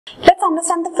let's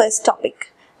understand the first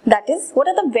topic. That is, what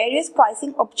are the various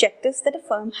pricing objectives that a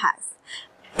firm has?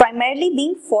 Primarily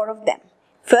being 4 of them.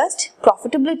 First,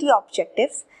 profitability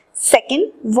objectives.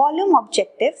 Second, volume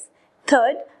objectives.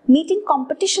 Third, meeting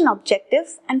competition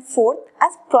objectives. And fourth,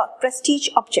 as prestige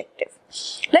objective.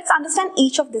 Let's understand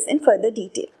each of this in further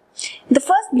detail. The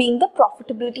first being the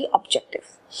profitability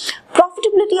objectives.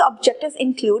 Profitability objectives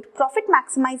include profit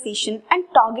maximization and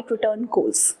target return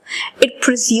goals. It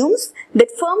presumes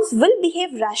that firms will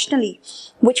behave rationally,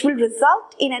 which will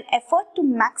result in an effort to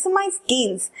maximize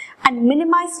gains and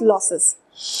minimize losses.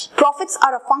 Profits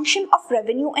are a function of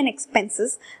revenue and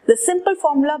expenses, the simple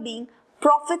formula being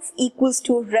profits equals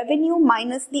to revenue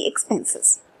minus the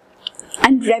expenses.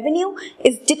 And revenue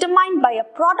is determined by a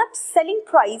product selling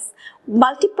price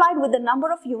multiplied with the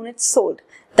number of units sold.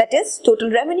 That is,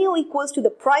 total revenue equals to the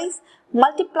price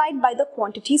multiplied by the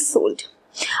quantity sold.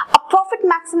 A profit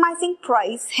maximizing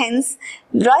price hence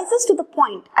rises to the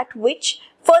point at which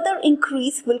further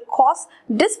increase will cause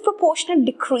disproportionate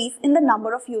decrease in the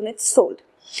number of units sold.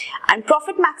 And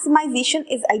profit maximization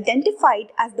is identified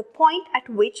as the point at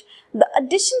which the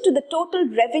addition to the total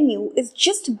revenue is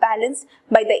just balanced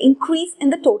by the increase in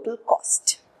the total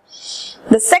cost.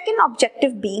 The second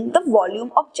objective being the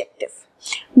volume objective.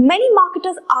 Many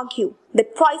marketers argue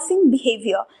that pricing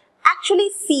behavior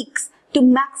actually seeks to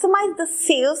maximize the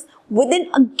sales within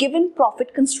a given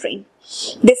profit constraint.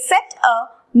 They set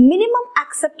a minimum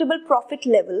acceptable profit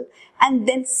level and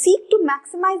then seek to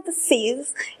maximize the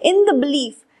sales in the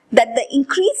belief that the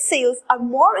increased sales are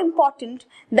more important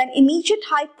than immediate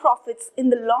high profits in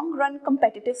the long run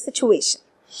competitive situation.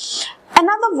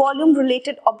 Another volume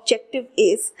related objective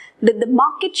is that the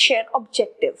market share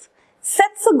objective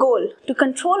sets a goal to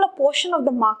control a portion of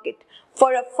the market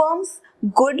for a firm's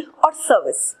good or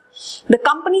service. The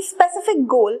company's specific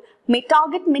goal may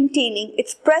target maintaining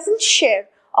its present share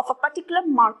of a particular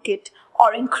market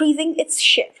or increasing its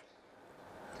share.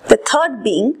 The third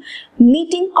being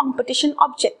meeting competition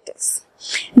objectives.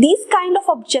 These kind of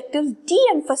objectives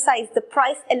de-emphasize the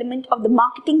price element of the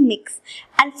marketing mix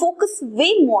and focus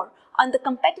way more on the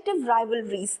competitive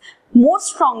rivalries, more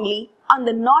strongly on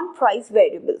the non-price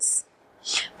variables.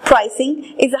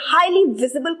 Pricing is a highly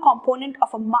visible component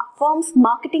of a firm's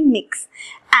marketing mix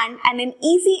and an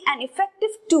easy and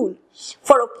effective tool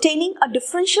for obtaining a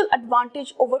differential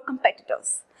advantage over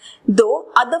competitors,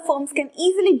 though other firms can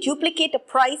easily duplicate a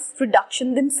price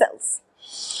reduction themselves.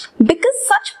 Because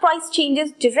such price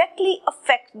changes directly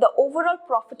affect the overall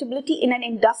profitability in an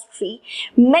industry,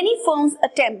 many firms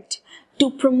attempt to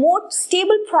promote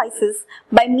stable prices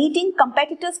by meeting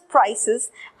competitors' prices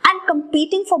and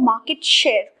competing for market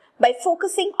share by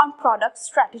focusing on product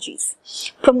strategies,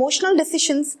 promotional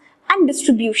decisions, and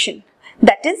distribution.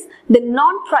 That is the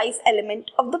non-price element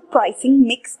of the pricing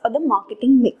mix or the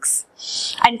marketing mix.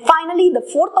 And finally, the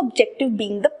fourth objective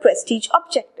being the prestige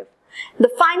objective.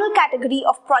 The final category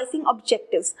of pricing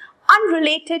objectives,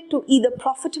 unrelated to either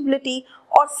profitability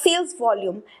or sales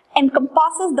volume,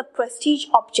 encompasses the prestige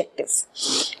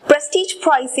objectives. Prestige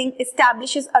pricing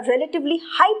establishes a relatively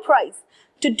high price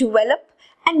to develop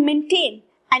and maintain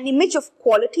an image of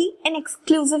quality and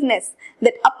exclusiveness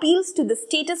that appeals to the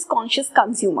status-conscious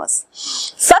consumers.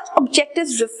 Such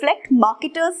objectives reflect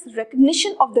marketers'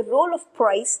 recognition of the role of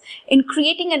price in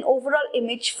creating an overall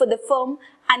image for the firm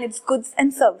and its goods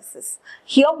and services.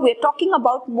 Here we are talking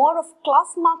about more of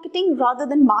class marketing rather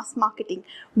than mass marketing,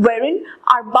 wherein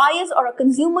our buyers or our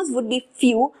consumers would be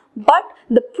few, but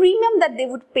the premium that they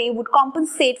would pay would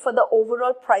compensate for the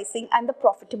overall pricing and the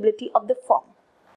profitability of the firm.